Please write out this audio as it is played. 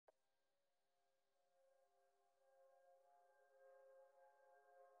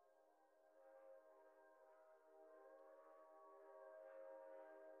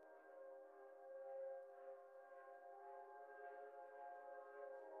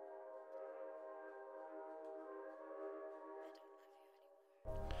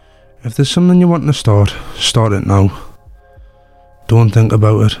If there's something you want to start it now. Don't think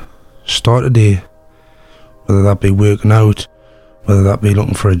about it. Start today. Whether that be working out, whether that be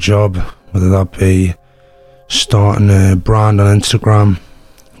looking for a job, whether that be starting a brand on Instagram,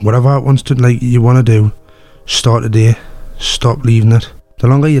 whatever it wants to, you want to do, start today. Stop leaving it. The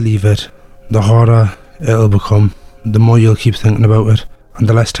longer you leave it, the harder it'll become. The more you'll keep thinking about it, and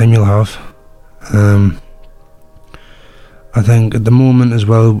the less time you'll have. I think at the moment as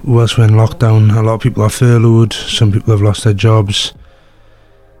well, whilst we're in lockdown, a lot of people are furloughed, some people have lost their jobs,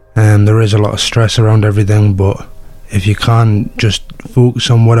 and there is a lot of stress around everything, but if you can't just focus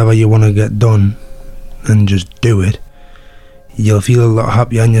on whatever you want to get done and just do it, you'll feel a lot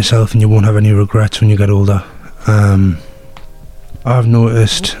happier in yourself and you won't have any regrets when you get older. I've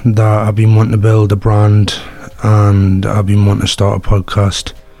noticed that I've been wanting to build a brand and I've been wanting to start a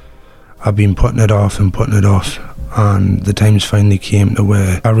podcast. I've been putting it off, and the times finally came to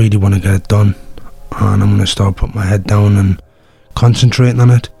where I really want to get it done, and I'm going to start putting my head down and concentrating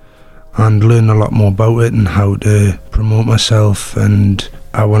on it and learn a lot more about it and how to promote myself, and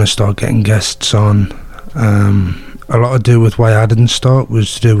I want to start getting guests on. A lot to do with why I didn't start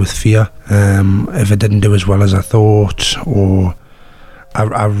was to do with fear. If it didn't do as well as I thought, or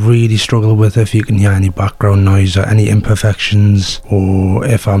I really struggle with if you can hear any background noise or any imperfections, or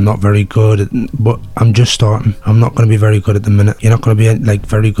if I'm not very good but I'm just starting. I'm not going to be very good at the minute. You're not going to be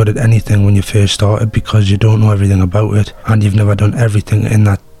very good at anything when you first started, because you don't know everything about it and you've never done everything in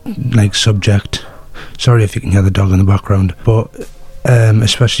that subject. Sorry if you can hear the dog in the background, but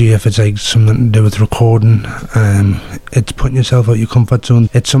especially if it's something to do with recording, it's putting yourself out your comfort zone.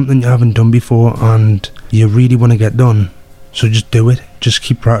 It's something you haven't done before and you really want to get done. So just do it. Just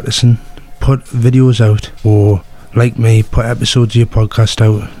keep practicing. Put videos out, or like me, put episodes of your podcast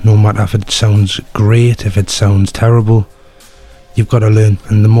out. No matter if it sounds great, if it sounds terrible, you've got to learn.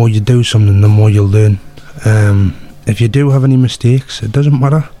 And the more you do something, the more you'll learn. If you do have any mistakes, it doesn't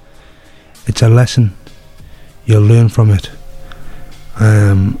matter. It's a lesson. You'll learn from it.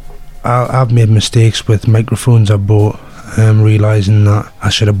 I've made mistakes with microphones I bought, realising that I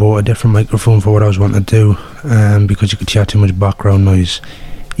should have bought a different microphone for what I was wanting to do, because you could hear too much background noise.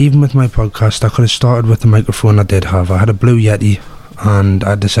 Even with my podcast, I could have started with the microphone I did have. I had a Blue Yeti, and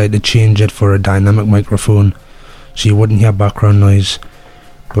I decided to change it for a dynamic microphone so you wouldn't hear background noise.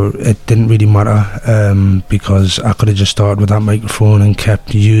 But it didn't really matter, because I could have just started with that microphone and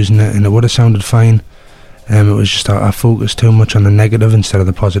kept using it, and it would have sounded fine. It was just that I focused too much on the negative instead of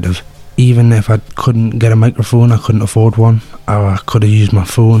the positive. Even if I couldn't get a microphone, I couldn't afford one, I could have used my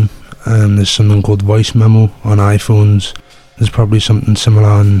phone. There's something called voice memo on iPhones. There's probably something similar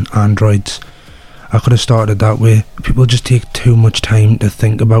on Androids. I could have started that way. People just take too much time to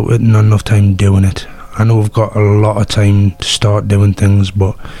think about it and not enough time doing it. I know we've got a lot of time to start doing things,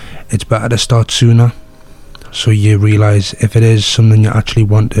 but it's better to start sooner, so you realise if it is something you actually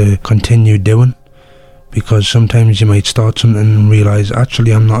want to continue doing. Because sometimes you might start something and realise,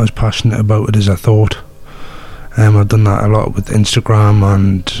 actually I'm not as passionate about it as I thought. I've done that a lot with Instagram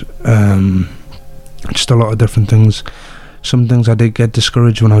and just a lot of different things. Some things I did get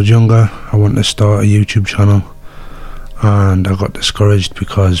discouraged when I was younger. I wanted to start a YouTube channel and I got discouraged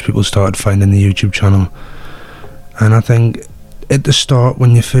because people started finding the YouTube channel. And I think at the start,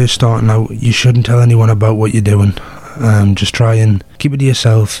 when you're first starting out, you shouldn't tell anyone about what you're doing. Just try and keep it to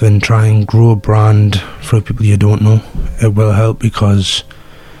yourself and try and grow a brand for people you don't know. It will help, because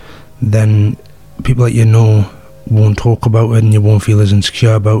then people that you know won't talk about it and you won't feel as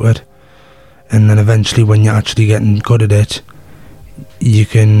insecure about it. And then eventually, when you're actually getting good at it, you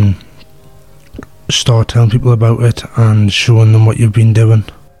can start telling people about it and showing them what you've been doing.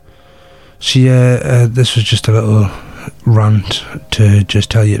 So yeah, this was just a little rant to just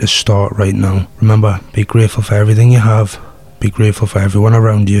tell you to start right now. Remember, be grateful for everything you have, be grateful for everyone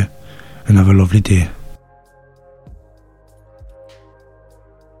around you, and have a lovely day.